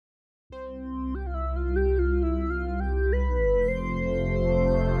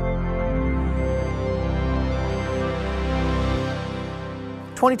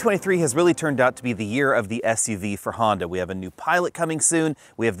"2023 has really turned out to be the year of the SUV for Honda. We have a new Pilot coming soon,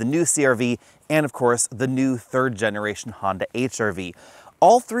 we have the new CR-V, and of course, the new third generation Honda HR-V.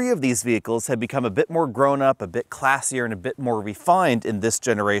 All three of these vehicles have become a bit more grown up, a bit classier, and a bit more refined in this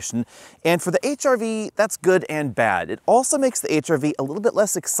generation. And for the HR-V, that's good and bad. It also makes the HR-V a little bit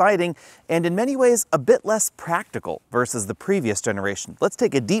less exciting and in many ways a bit less practical versus the previous generation. Let's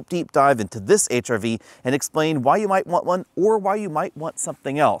take a deep dive into this HR-V and explain why you might want one or why you might want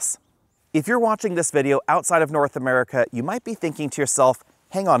something else. If you're watching this video outside of North America, you might be thinking to yourself,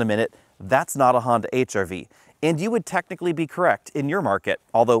 hang on a minute, that's not a Honda HR-V. And you would technically be correct in your market,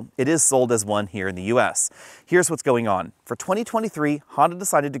 although it is sold as one here in the US. Here's what's going on. For 2023, Honda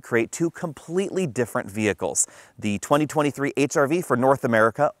decided to create two completely different vehicles. The 2023 HR-V for North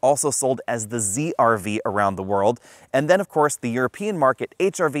America, also sold as the ZR-V around the world, and then of course the European market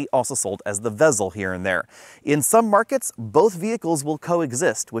HR-V also sold as the Vezel here and there. In some markets, both vehicles will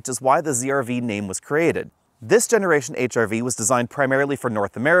coexist, which is why the ZR-V name was created. This generation HR-V was designed primarily for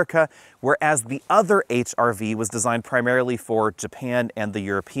North America, whereas the other HR-V was designed primarily for Japan and the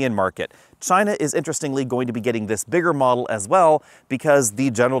European market. China is interestingly going to be getting this bigger model as well because the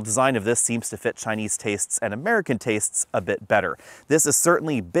general design of this seems to fit Chinese tastes and American tastes a bit better. This is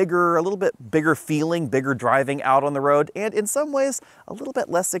certainly bigger, a little bit bigger feeling, bigger driving out on the road, and in some ways a little bit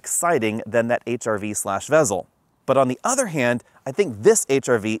less exciting than that HR-V/Vezel. But on the other hand, I think this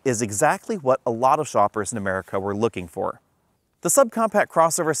HR-V is exactly what a lot of shoppers in America were looking for. The subcompact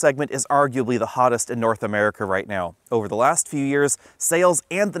crossover segment is arguably the hottest in North America right now. Over the last few years, sales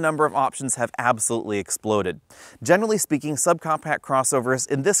and the number of options have absolutely exploded. Generally speaking, subcompact crossovers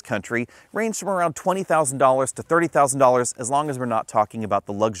in this country range from around $20,000 to $30,000 as long as we're not talking about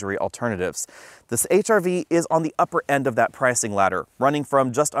the luxury alternatives. This HR-V is on the upper end of that pricing ladder, running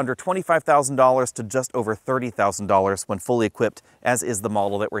from just under $25,000 to just over $30,000 when fully equipped, as is the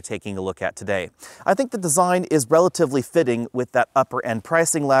model that we're taking a look at today. I think the design is relatively fitting with that upper end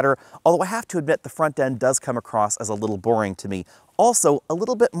pricing ladder, although I have to admit the front end does come across as a little boring to me. Also, a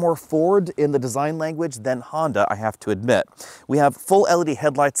little bit more Ford in the design language than Honda, I have to admit. We have full LED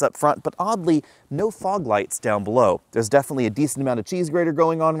headlights up front, but oddly, no fog lights down below. There's definitely a decent amount of cheese grater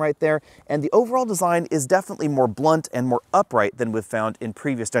going on right there, and the overall design is definitely more blunt and more upright than we've found in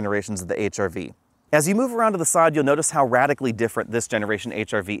previous generations of the HR-V. As you move around to the side, you'll notice how radically different this generation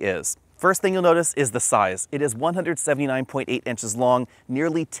HR-V is. First thing you'll notice is the size. It is 179.8 inches long,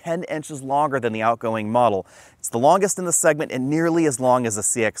 nearly 10 inches longer than the outgoing model. It's the longest in the segment and nearly as long as a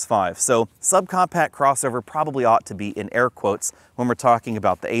CX-5. So subcompact crossover probably ought to be in air quotes when we're talking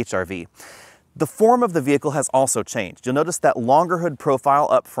about the HR-V. The form of the vehicle has also changed. You'll notice that longer hood profile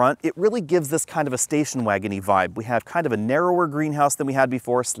up front. It really gives this kind of a station wagon-y vibe. We have kind of a narrower greenhouse than we had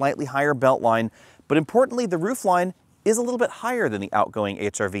before, slightly higher belt line, but importantly, the roofline is a little bit higher than the outgoing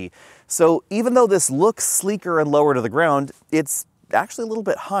HR-V. So even though this looks sleeker and lower to the ground, it's actually a little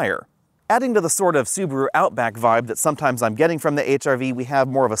bit higher. Adding to the sort of Subaru Outback vibe that sometimes I'm getting from the HR-V, we have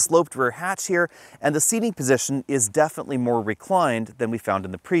more of a sloped rear hatch here, and the seating position is definitely more reclined than we found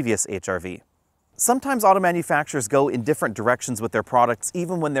in the previous HR-V. Sometimes auto manufacturers go in different directions with their products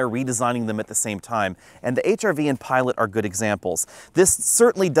even when they're redesigning them at the same time, and the HR-V and Pilot are good examples. This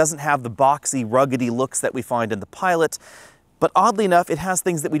certainly doesn't have the boxy, ruggedy looks that we find in the Pilot, but oddly enough, it has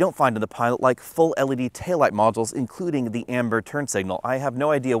things that we don't find in the Pilot, like full LED taillight modules, including the amber turn signal. I have no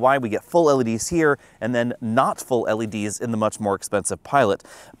idea why we get full LEDs here and then not full LEDs in the much more expensive Pilot.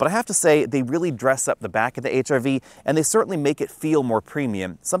 But I have to say, they really dress up the back of the HR-V, and they certainly make it feel more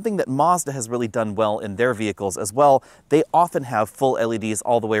premium, something that Mazda has really done well in their vehicles as well. They often have full LEDs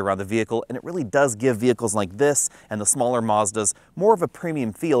all the way around the vehicle, and it really does give vehicles like this and the smaller Mazdas more of a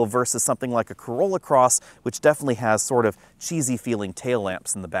premium feel versus something like a Corolla Cross, which definitely has sort of cheesy feeling tail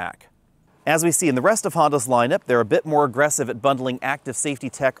lamps in the back. As we see in the rest of Honda's lineup, they're a bit more aggressive at bundling active safety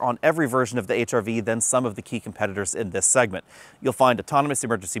tech on every version of the HR-V than some of the key competitors in this segment. You'll find autonomous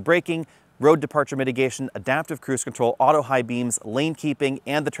emergency braking, road departure mitigation, adaptive cruise control, auto high beams, lane keeping,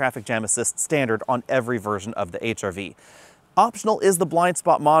 and the traffic jam assist standard on every version of the HR-V. Optional is the blind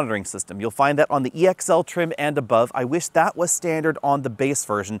spot monitoring system. You'll find that on the EXL trim and above. I wish that was standard on the base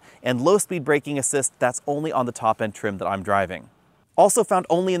version, and low-speed braking assist, that's only on the top-end trim that I'm driving. Also found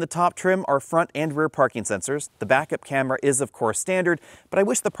only in the top trim are front and rear parking sensors. The backup camera is of course standard, but I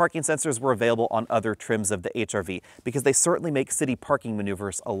wish the parking sensors were available on other trims of the HR-V because they certainly make city parking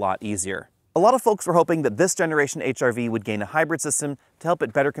maneuvers a lot easier. A lot of folks were hoping that this generation HR-V would gain a hybrid system to help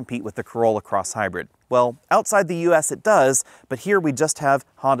it better compete with the Corolla Cross Hybrid. Well, outside the US it does, but here we just have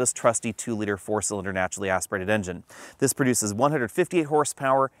Honda's trusty 2-liter 4-cylinder naturally aspirated engine. This produces 158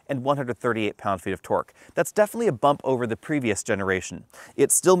 horsepower and 138 pound-feet of torque. That's definitely a bump over the previous generation.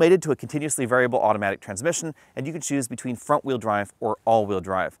 It's still mated to a continuously variable automatic transmission, and you can choose between front-wheel drive or all-wheel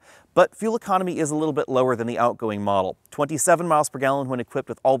drive. But fuel economy is a little bit lower than the outgoing model. 27 miles per gallon when equipped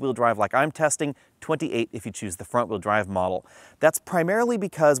with all-wheel drive like I'm testing, 28 if you choose the front-wheel drive model. That's primarily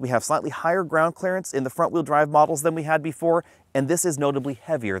because we have slightly higher ground clearance in the front-wheel drive models than we had before, and this is notably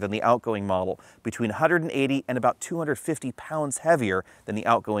heavier than the outgoing model, between 180 and about 250 pounds heavier than the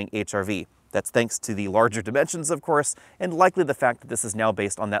outgoing HR-V. That's thanks to the larger dimensions, of course, and likely the fact that this is now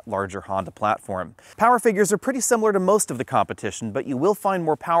based on that larger Honda platform. Power figures are pretty similar to most of the competition, but you will find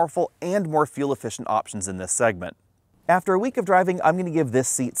more powerful and more fuel-efficient options in this segment. After a week of driving, I'm going to give this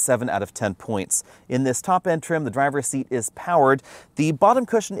seat 7 out of 10 points. In this top-end trim, the driver's seat is powered. The bottom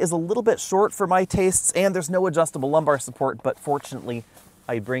cushion is a little bit short for my tastes, and there's no adjustable lumbar support, but fortunately,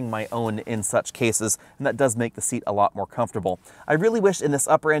 I bring my own in such cases, and that does make the seat a lot more comfortable. I really wish in this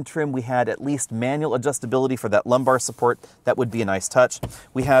upper end trim we had at least manual adjustability for that lumbar support. That would be a nice touch.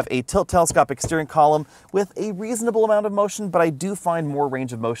 We have a tilt telescopic steering column with a reasonable amount of motion, but I do find more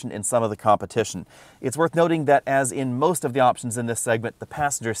range of motion in some of the competition. It's worth noting that as in most of the options in this segment, the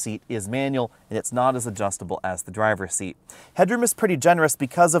passenger seat is manual and it's not as adjustable as the driver's seat. Headroom is pretty generous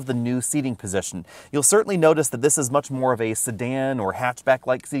because of the new seating position. You'll certainly notice that this is much more of a sedan or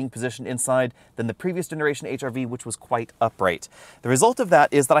hatchback-like seating position inside than the previous generation HR-V, which was quite upright. The result of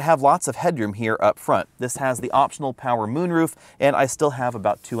that is that I have lots of headroom here up front. This has the optional power moonroof, and I still have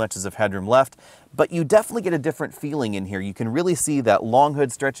about 2 inches of headroom left. But you definitely get a different feeling in here. You can really see that long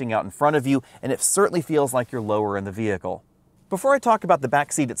hood stretching out in front of you, and it certainly feels like you're lower in the vehicle. Before I talk about the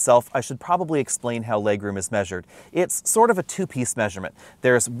back seat itself, I should probably explain how legroom is measured. It's sort of a two-piece measurement.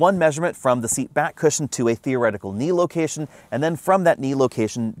 There's one measurement from the seat back cushion to a theoretical knee location, and then from that knee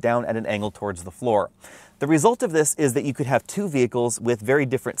location down at an angle towards the floor. The result of this is that you could have two vehicles with very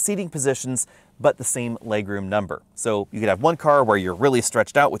different seating positions, but the same legroom number. So you could have one car where you're really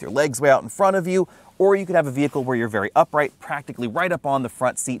stretched out with your legs way out in front of you, or you could have a vehicle where you're very upright, practically right up on the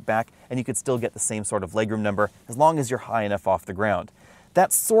front seat back, and you could still get the same sort of legroom number as long as you're high enough off the ground.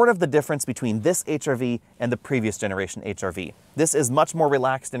 That's sort of the difference between this HR-V and the previous generation HR-V. This is much more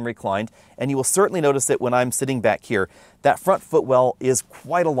relaxed and reclined, and you will certainly notice it when I'm sitting back here. That front footwell is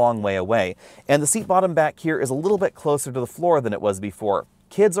quite a long way away, and the seat bottom back here is a little bit closer to the floor than it was before.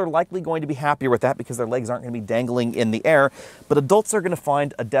 Kids are likely going to be happier with that because their legs aren't going to be dangling in the air, but adults are going to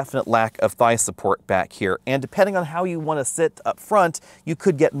find a definite lack of thigh support back here. And depending on how you want to sit up front, you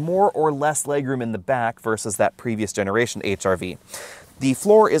could get more or less legroom in the back versus that previous generation HR-V. The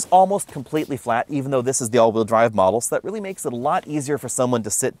floor is almost completely flat, even though this is the all-wheel drive model, so that really makes it a lot easier for someone to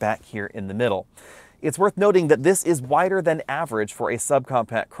sit back here in the middle. It's worth noting that this is wider than average for a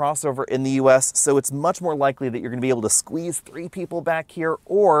subcompact crossover in the US, so it's much more likely that you're going to be able to squeeze 3 people back here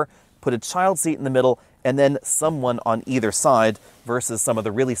or put a child seat in the middle and then someone on either side versus some of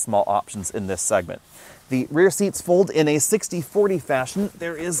the really small options in this segment. The rear seats fold in a 60-40 fashion.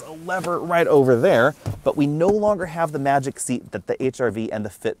 There is a lever right over there, but we no longer have the magic seat that the HR-V and the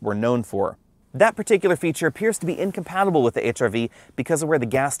Fit were known for. That particular feature appears to be incompatible with the HR-V because of where the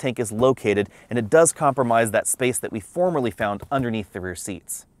gas tank is located, and it does compromise that space that we formerly found underneath the rear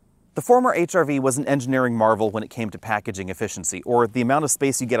seats. The former HR-V was an engineering marvel when it came to packaging efficiency, or the amount of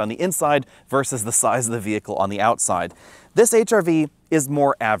space you get on the inside versus the size of the vehicle on the outside. This HR-V is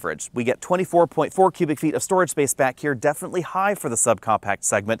more average. We get 24.4 cubic feet of storage space back here, definitely high for the subcompact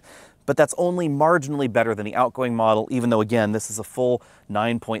segment, but that's only marginally better than the outgoing model, even though again, this is a full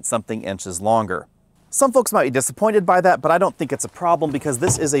 9-point-something inches longer. Some folks might be disappointed by that, but I don't think it's a problem because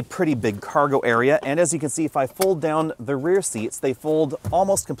this is a pretty big cargo area, and as you can see, if I fold down the rear seats, they fold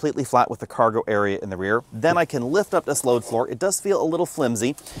almost completely flat with the cargo area in the rear. Then I can lift up this load floor. It does feel a little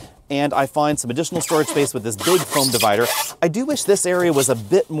flimsy, and I find some additional storage space with this big foam divider. I do wish this area was a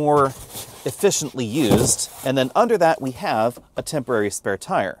bit more efficiently used, and then under that we have a temporary spare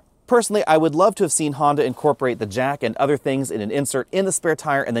tire. Personally, I would love to have seen Honda incorporate the jack and other things in an insert in the spare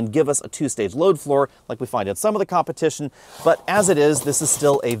tire and then give us a 2-stage load floor like we find in some of the competition, but as it is, this is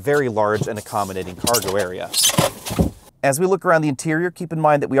still a very large and accommodating cargo area. As we look around the interior, keep in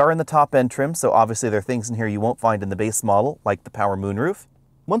mind that we are in the top-end trim, so obviously there are things in here you won't find in the base model, like the power moonroof.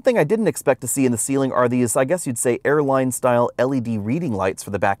 One thing I didn't expect to see in the ceiling are these, I guess you'd say, airline-style LED reading lights for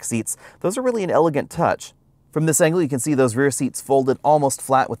the back seats. Those are really an elegant touch. From this angle, you can see those rear seats folded almost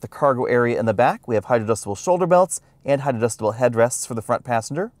flat with the cargo area in the back. We have height-adjustable shoulder belts and height-adjustable headrests for the front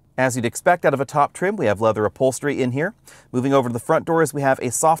passenger. As you'd expect out of a top trim, we have leather upholstery in here. Moving over to the front doors, we have a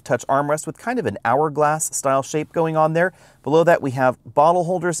soft touch armrest with kind of an hourglass style shape going on there. Below that, we have bottle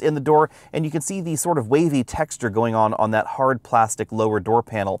holders in the door, and you can see the sort of wavy texture going on that hard plastic lower door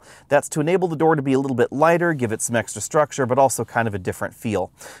panel. That's to enable the door to be a little bit lighter, give it some extra structure, but also kind of a different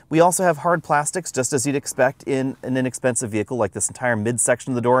feel. We also have hard plastics, just as you'd expect in an inexpensive vehicle like this entire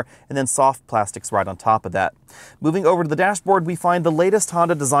midsection of the door, and then soft plastics right on top of that. Moving over to the dashboard, we find the latest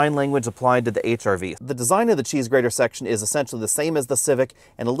Honda design language applied to the HR-V. The design of the cheese grater section is essentially the same as the Civic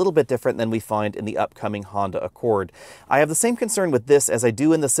and a little bit different than we find in the upcoming Honda Accord. I have the same concern with this as I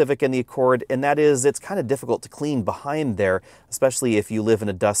do in the Civic and the Accord, and that is it's kind of difficult to clean behind there, especially if you live in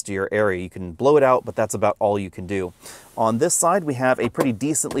a dustier area. You can blow it out, but that's about all you can do. On this side, we have a pretty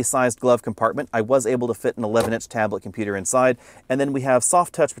decently sized glove compartment. I was able to fit an 11-inch tablet computer inside, and then we have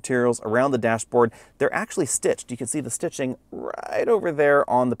soft touch materials around the dashboard. They're actually stitched. You can see the stitching right over there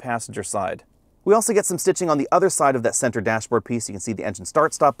on the passenger side. We also get some stitching on the other side of that center dashboard piece. You can see the engine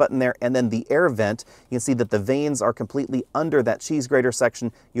start-stop button there, and then the air vent. You can see that the vanes are completely under that cheese grater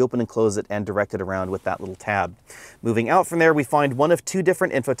section. You open and close it and direct it around with that little tab. Moving out from there, we find one of two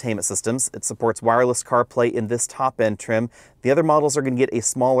different infotainment systems. It supports wireless CarPlay in this top-end trim. The other models are going to get a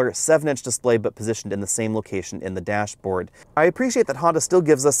smaller 7-inch display, but positioned in the same location in the dashboard. I appreciate that Honda still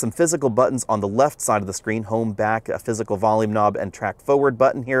gives us some physical buttons on the left side of the screen, home, back, a physical volume knob, and track forward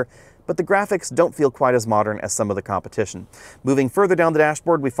button here, but the graphics don't feel quite as modern as some of the competition. Moving further down the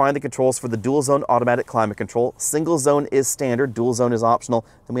dashboard, we find the controls for the dual zone automatic climate control. Single zone is standard, dual zone is optional.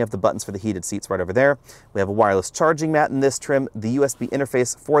 Then we have the buttons for the heated seats right over there. We have a wireless charging mat in this trim, the USB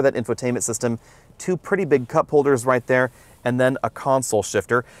interface for that infotainment system, two pretty big cup holders right there, and then a console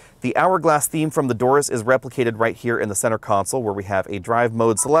shifter. The hourglass theme from the doors is replicated right here in the center console, where we have a drive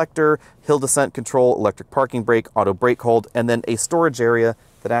mode selector, hill descent control, electric parking brake, auto brake hold, and then a storage area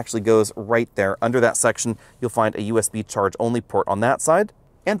that actually goes right there. Under that section, you'll find a USB charge only port on that side,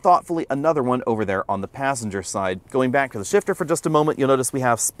 and thoughtfully another one over there on the passenger side. Going back to the shifter for just a moment, you'll notice we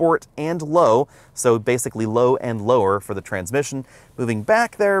have sport and low, so basically low and lower for the transmission. Moving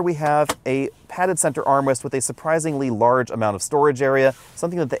back there, we have a padded center armrest with a surprisingly large amount of storage area.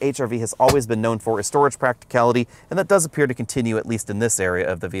 Something that the HR-V has always been known for is storage practicality, and that does appear to continue at least in this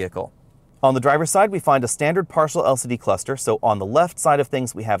area of the vehicle. On the driver's side, we find a standard partial LCD cluster. So on the left side of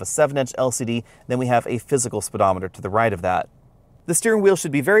things, we have a 7-inch LCD, then we have a physical speedometer to the right of that. The steering wheel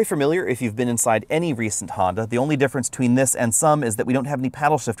should be very familiar if you've been inside any recent Honda. The only difference between this and some is that we don't have any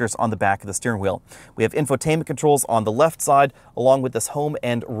paddle shifters on the back of the steering wheel. We have infotainment controls on the left side, along with this home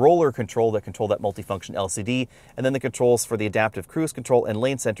and roller control that control that multifunction LCD, and then the controls for the adaptive cruise control and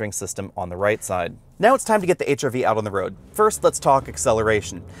lane centering system on the right side. Now it's time to get the HR-V out on the road. First, let's talk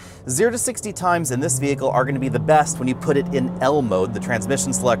acceleration. 0 to 60 times in this vehicle are going to be the best when you put it in L mode, the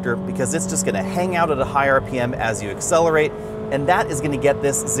transmission selector, because it's just going to hang out at a high RPM as you accelerate, and that is going to get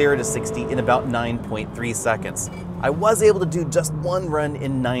this 0 to 60 in about 9.3 seconds. I was able to do just one run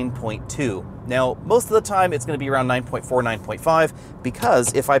in 9.2. Now, most of the time it's going to be around 9.4, 9.5,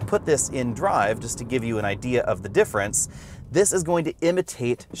 because if I put this in drive, just to give you an idea of the difference, this is going to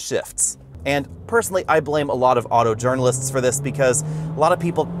imitate shifts. And personally, I blame a lot of auto journalists for this because a lot of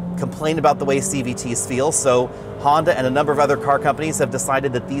people complain about the way CVTs feel, so Honda and a number of other car companies have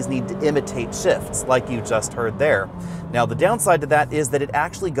decided that these need to imitate shifts, like you just heard there. Now, the downside to that is that it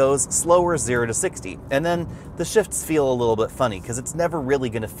actually goes slower 0 to 60, and then the shifts feel a little bit funny because it's never really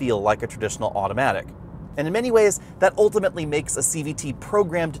going to feel like a traditional automatic. And in many ways, that ultimately makes a CVT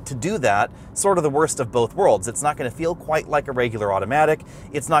programmed to do that sort of the worst of both worlds. It's not going to feel quite like a regular automatic,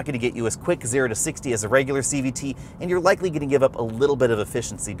 it's not going to get you as quick 0 to 60 as a regular CVT, and you're likely going to give up a little bit of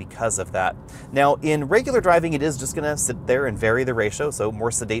efficiency because of that. Now, in regular driving, it is just going to sit there and vary the ratio, so more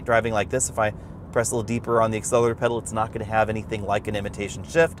sedate driving like this, if I press a little deeper on the accelerator pedal, it's not going to have anything like an imitation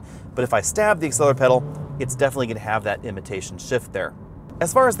shift, but if I stab the accelerator pedal, it's definitely going to have that imitation shift there.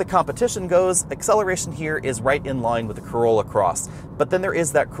 As far as the competition goes, acceleration here is right in line with the Corolla Cross, but then there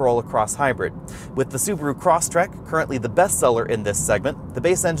is that Corolla Cross Hybrid. With the Subaru Crosstrek, currently the bestseller in this segment, the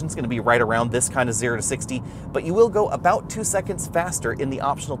base engine's going to be right around this kind of 0 to 60, but you will go about 2 seconds faster in the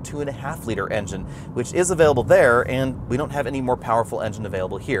optional 2.5-liter engine, which is available there, and we don't have any more powerful engine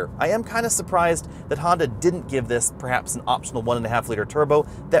available here. I am kind of surprised that Honda didn't give this perhaps an optional 1.5-liter turbo.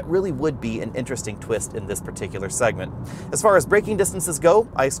 That really would be an interesting twist in this particular segment. As far as braking distances go,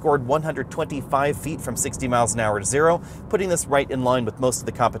 I scored 125 feet from 60 miles an hour to 0, putting this right in line with most of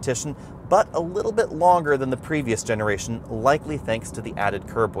the competition, but a little bit longer than the previous generation, likely thanks to the added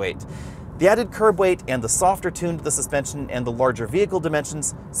curb weight. The added curb weight and the softer tune to the suspension and the larger vehicle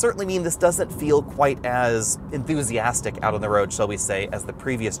dimensions certainly mean this doesn't feel quite as enthusiastic out on the road, shall we say, as the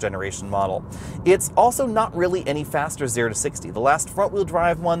previous generation model. It's also not really any faster 0 to 60. The last front-wheel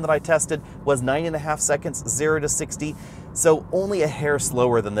drive one that I tested was 9.5 seconds 0 to 60, so only a hair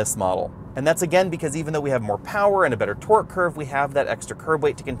slower than this model. And that's again because even though we have more power and a better torque curve, we have that extra curb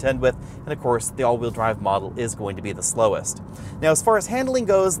weight to contend with, and of course the all-wheel drive model is going to be the slowest. Now as far as handling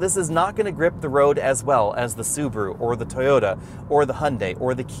goes, this is not going to grip the road as well as the Subaru or the Toyota or the Hyundai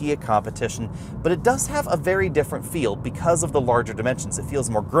or the Kia competition, but it does have a very different feel because of the larger dimensions. It feels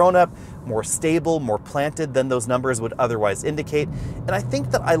more grown up, more stable, more planted than those numbers would otherwise indicate, and I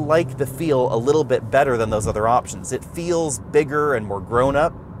think that I like the feel a little bit better than those other options. It feels bigger and more grown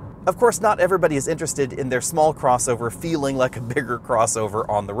up. Of course, not everybody is interested in their small crossover feeling like a bigger crossover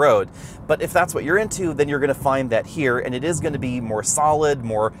on the road, but if that's what you're into, then you're going to find that here, and it is going to be more solid,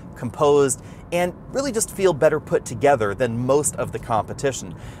 more composed, and really just feel better put together than most of the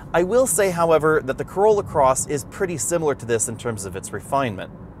competition. I will say, however, that the Corolla Cross is pretty similar to this in terms of its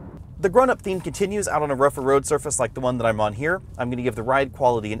refinement. The grown-up theme continues out on a rougher road surface like the one that I'm on here. I'm going to give the ride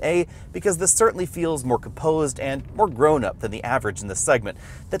quality an A because this certainly feels more composed and more grown-up than the average in this segment.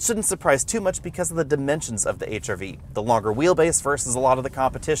 That shouldn't surprise too much because of the dimensions of the HR-V. The longer wheelbase versus a lot of the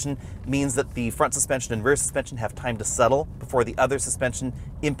competition means that the front suspension and rear suspension have time to settle before the other suspension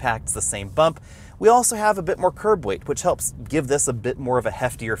impacts the same bump. We also have a bit more curb weight, which helps give this a bit more of a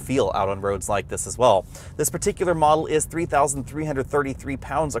heftier feel out on roads like this as well. This particular model is 3,333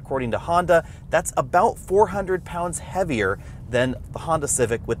 pounds according to Honda. That's about 400 pounds heavier than the Honda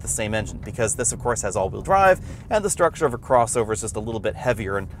Civic with the same engine, because this of course has all-wheel drive, and the structure of a crossover is just a little bit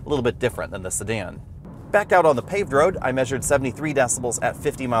heavier and a little bit different than the sedan. Back out on the paved road, I measured 73 decibels at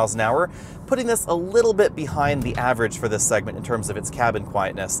 50 miles an hour, putting this a little bit behind the average for this segment in terms of its cabin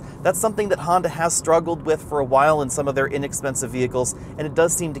quietness. That's something that Honda has struggled with for a while in some of their inexpensive vehicles, and it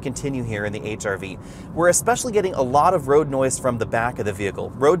does seem to continue here in the HR-V. We're especially getting a lot of road noise from the back of the vehicle.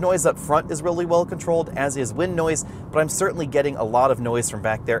 Road noise up front is really well controlled, as is wind noise, but I'm certainly getting a lot of noise from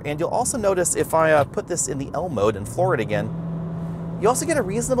back there, and you'll also notice if I put this in the L mode and floor it again, you also get a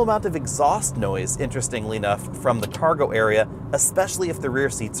reasonable amount of exhaust noise, interestingly enough, from the cargo area, especially if the rear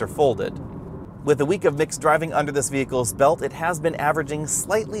seats are folded. With a week of mixed driving under this vehicle's belt, it has been averaging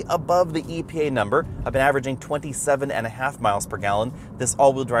slightly above the EPA number. I've been averaging 27.5 miles per gallon. This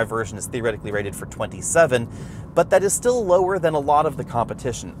all-wheel drive version is theoretically rated for 27, but that is still lower than a lot of the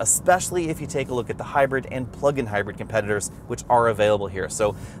competition, especially if you take a look at the hybrid and plug-in hybrid competitors, which are available here.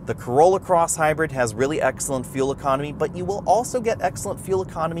 So the Corolla Cross Hybrid has really excellent fuel economy, but you will also get excellent fuel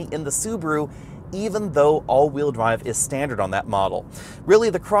economy in the Subaru, even though all-wheel drive is standard on that model. Really,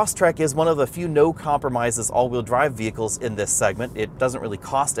 the Crosstrek is one of the few no-compromises all-wheel drive vehicles in this segment. It doesn't really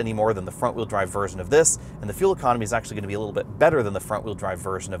cost any more than the front-wheel drive version of this, and the fuel economy is actually going to be a little bit better than the front-wheel drive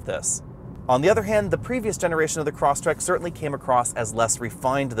version of this. On the other hand, the previous generation of the Crosstrek certainly came across as less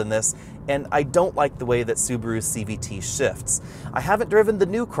refined than this, and I don't like the way that Subaru's CVT shifts. I haven't driven the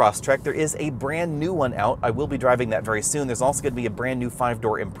new Crosstrek. There is a brand new one out. I will be driving that very soon. There's also going to be a brand new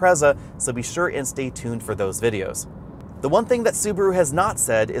 5-door Impreza, so be sure and stay tuned for those videos. The one thing that Subaru has not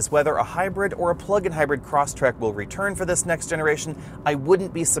said is whether a hybrid or a plug-in hybrid Crosstrek will return for this next generation. I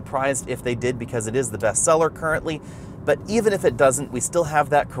wouldn't be surprised if they did because it is the best seller currently. But even if it doesn't, we still have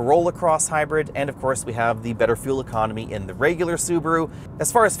that Corolla Cross Hybrid, and of course we have the better fuel economy in the regular Subaru.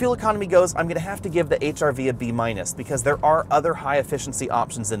 As far as fuel economy goes, I'm going to have to give the HR-V a B- because there are other high efficiency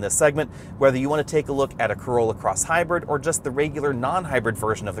options in this segment, whether you want to take a look at a Corolla Cross Hybrid or just the regular non-hybrid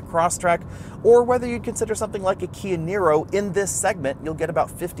version of the Crosstrek, or whether you'd consider something like a Kia Niro in this segment. You'll get about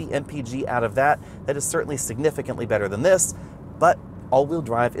 50 mpg out of that. That is certainly significantly better than this, but all-wheel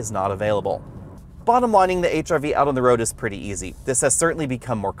drive is not available. Bottom lining the HR-V out on the road is pretty easy. This has certainly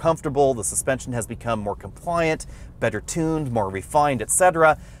become more comfortable, the suspension has become more compliant, better tuned, more refined,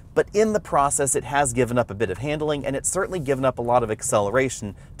 etc. But in the process, it has given up a bit of handling, and it's certainly given up a lot of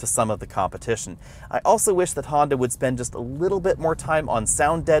acceleration to some of the competition. I also wish that Honda would spend just a little bit more time on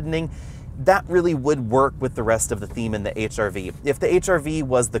sound deadening. That really would work with the rest of the theme in the HR-V. If the HR-V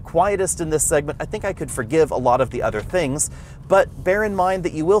was the quietest in this segment, I think I could forgive a lot of the other things, but bear in mind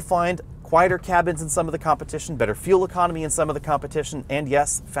that you will find quieter cabins in some of the competition, better fuel economy in some of the competition, and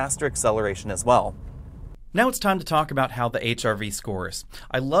yes, faster acceleration as well. Now it's time to talk about how the HRV scores.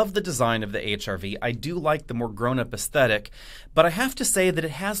 I love the design of the HRV. I do like the more grown-up aesthetic, but I have to say that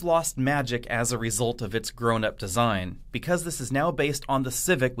it has lost magic as a result of its grown-up design. Because this is now based on the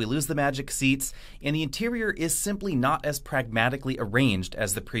Civic, we lose the magic seats, and the interior is simply not as pragmatically arranged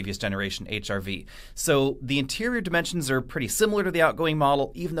as the previous generation HRV. So the interior dimensions are pretty similar to the outgoing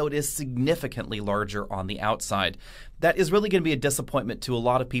model, even though it is significantly larger on the outside. That is really going to be a disappointment to a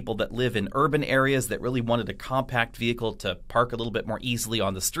lot of people that live in urban areas that really wanted a compact vehicle to park a little bit more easily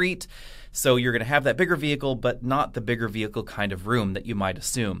on the street. So you're going to have that bigger vehicle, but not the bigger vehicle kind of room that you might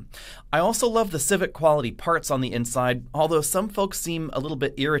assume. I also love the Civic quality parts on the inside, although some folks seem a little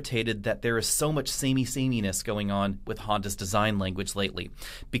bit irritated that there is so much samey-sameness going on with Honda's design language lately.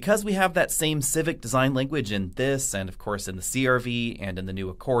 Because we have that same Civic design language in this, and of course in the CR-V and in the new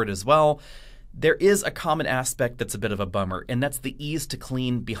Accord as well, there is a common aspect that's a bit of a bummer, and that's the ease to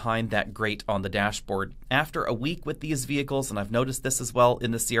clean behind that grate on the dashboard. After a week with these vehicles, and I've noticed this as well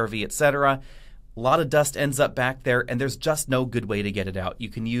in the CR-V, etc., a lot of dust ends up back there, and there's just no good way to get it out. You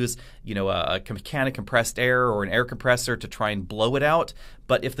can use, a can of compressed air or an air compressor to try and blow it out,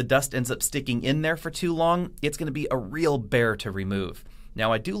 but if the dust ends up sticking in there for too long, it's going to be a real bear to remove.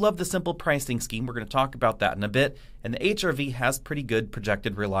 Now, I do love the simple pricing scheme. We're going to talk about that in a bit. And the HRV has pretty good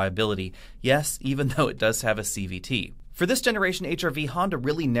projected reliability. Yes, even though it does have a CVT. For this generation HRV, Honda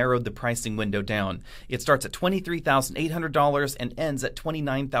really narrowed the pricing window down. It starts at $23,800 and ends at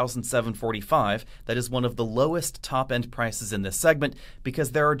 $29,745. That is one of the lowest top-end prices in this segment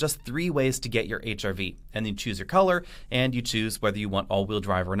because there are just 3 ways to get your HRV. And you choose your color, and you choose whether you want all-wheel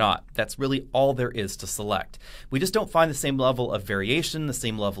drive or not. That's really all there is to select. We just don't find the same level of variation, the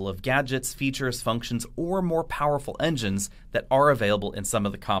same level of gadgets, features, functions, or more powerful engines that are available in some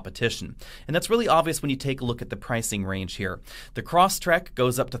of the competition. And that's really obvious when you take a look at the pricing range here. The Crosstrek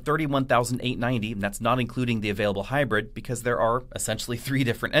goes up to $31,890, and that's not including the available hybrid because there are essentially 3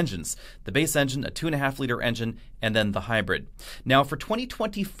 different engines. The base engine, a 2.5-liter engine, and then the hybrid. Now for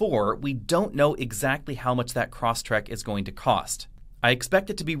 2024, we don't know exactly how much that Crosstrek is going to cost. I expect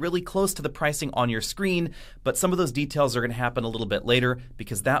it to be really close to the pricing on your screen, but some of those details are going to happen a little bit later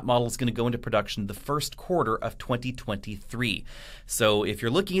because that model is going to go into production the first quarter of 2023. So if you're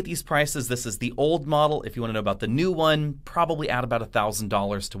looking at these prices, this is the old model. If you want to know about the new one, probably add about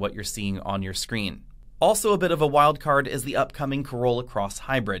 $1,000 to what you're seeing on your screen. Also a bit of a wild card is the upcoming Corolla Cross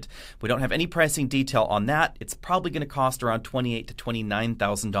Hybrid. We don't have any pricing detail on that. It's probably going to cost around $28,000 to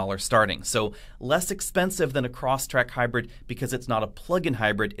 $29,000 starting. So less expensive than a Crosstrek hybrid because it's not a plug-in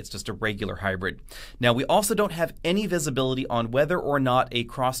hybrid, it's just a regular hybrid. Now we also don't have any visibility on whether or not a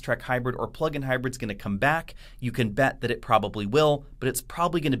Crosstrek hybrid or plug-in hybrid is going to come back. You can bet that it probably will, but it's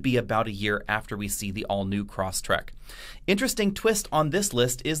probably going to be about a year after we see the all-new Crosstrek. Interesting twist on this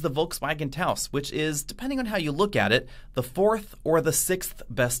list is the Volkswagen Taos, which is, depending on how you look at it, the 4th or the 6th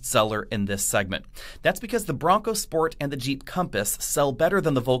best seller in this segment. That's because the Bronco Sport and the Jeep Compass sell better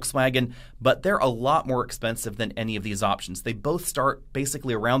than the Volkswagen, but they're a lot more expensive than any of these options. They both start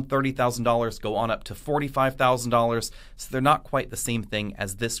basically around $30,000, go on up to $45,000, so they're not quite the same thing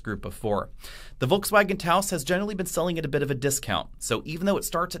as this group of 4. The Volkswagen Taos has generally been selling at a bit of a discount, so even though it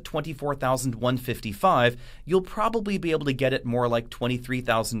starts at $24,155, you'll probably be able to get it more like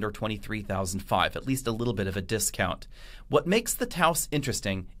 $23,000 or $23,005, at least a little bit of a discount. What makes the Taos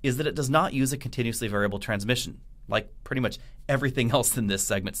interesting is that it does not use a continuously variable transmission, like pretty much everything else in this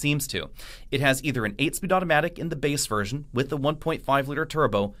segment seems to. It has either an 8-speed automatic in the base version with the 1.5-liter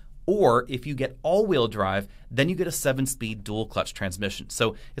turbo, or if you get all-wheel drive, then you get a 7-speed dual-clutch transmission.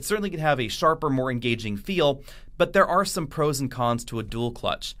 So it's certainly going to have a sharper, more engaging feel, but there are some pros and cons to a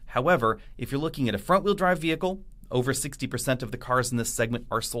dual-clutch. However, if you're looking at a front-wheel drive vehicle, over 60% of the cars in this segment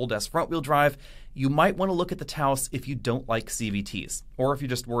are sold as front-wheel drive, you might want to look at the Taos if you don't like CVTs, or if you're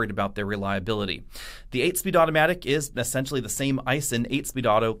just worried about their reliability. The 8-speed automatic is essentially the same Aisin 8-speed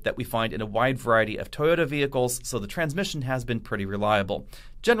auto that we find in a wide variety of Toyota vehicles, so the transmission has been pretty reliable.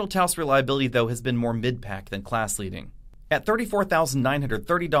 General Taos reliability, though, has been more mid-pack than class-leading. At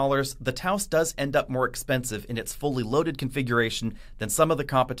 $34,930, the Taos does end up more expensive in its fully loaded configuration than some of the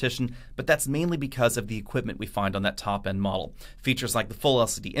competition, but that's mainly because of the equipment we find on that top-end model. Features like the full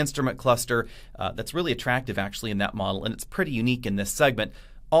LCD instrument cluster, that's really attractive actually in that model, and it's pretty unique in this segment.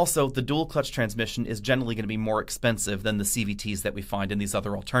 Also, the dual-clutch transmission is generally going to be more expensive than the CVTs that we find in these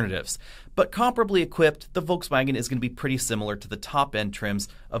other alternatives. But comparably equipped, the Volkswagen is going to be pretty similar to the top-end trims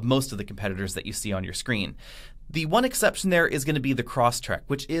of most of the competitors that you see on your screen. The one exception there is going to be the Crosstrek,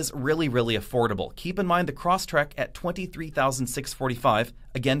 which is really, really affordable. Keep in mind the Crosstrek at $23,645,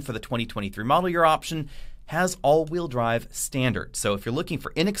 again for the 2023 model year option, has all-wheel drive standard. So if you're looking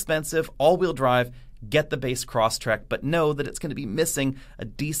for inexpensive all-wheel drive, get the base Crosstrek, but know that it's going to be missing a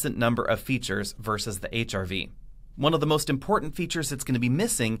decent number of features versus the HR-V. One of the most important features it's going to be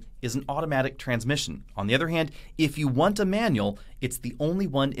missing is an automatic transmission. On the other hand, if you want a manual, it's the only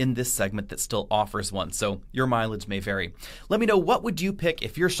one in this segment that still offers one, so your mileage may vary. Let me know, what would you pick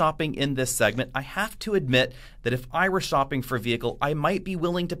if you're shopping in this segment? I have to admit that if I were shopping for a vehicle, I might be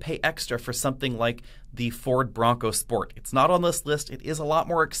willing to pay extra for something like the Ford Bronco Sport. It's not on this list, it is a lot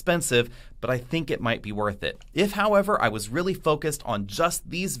more expensive, but I think it might be worth it. If, however, I was really focused on just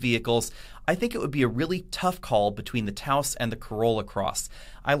these vehicles, I think it would be a really tough call between the Taos and the Corolla Cross.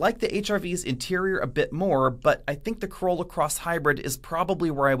 I like the HR-V's interior a bit more, but I think the Corolla Cross Hybrid is probably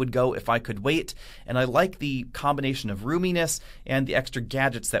where I would go if I could wait, and I like the combination of roominess and the extra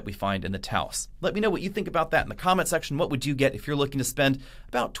gadgets that we find in the Taos. Let me know what you think about that in the comment section. What would you get if you're looking to spend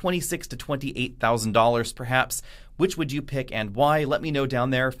about $26,000 to $28,000 perhaps? Which would you pick and why? Let me know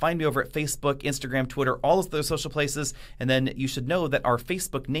down there. Find me over at Facebook, Instagram, Twitter, all of those social places. And then you should know that our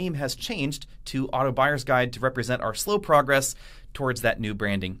Facebook name has changed to Auto Buyer's Guide to represent our slow progress towards that new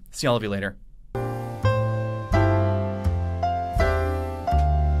branding. See all of you later.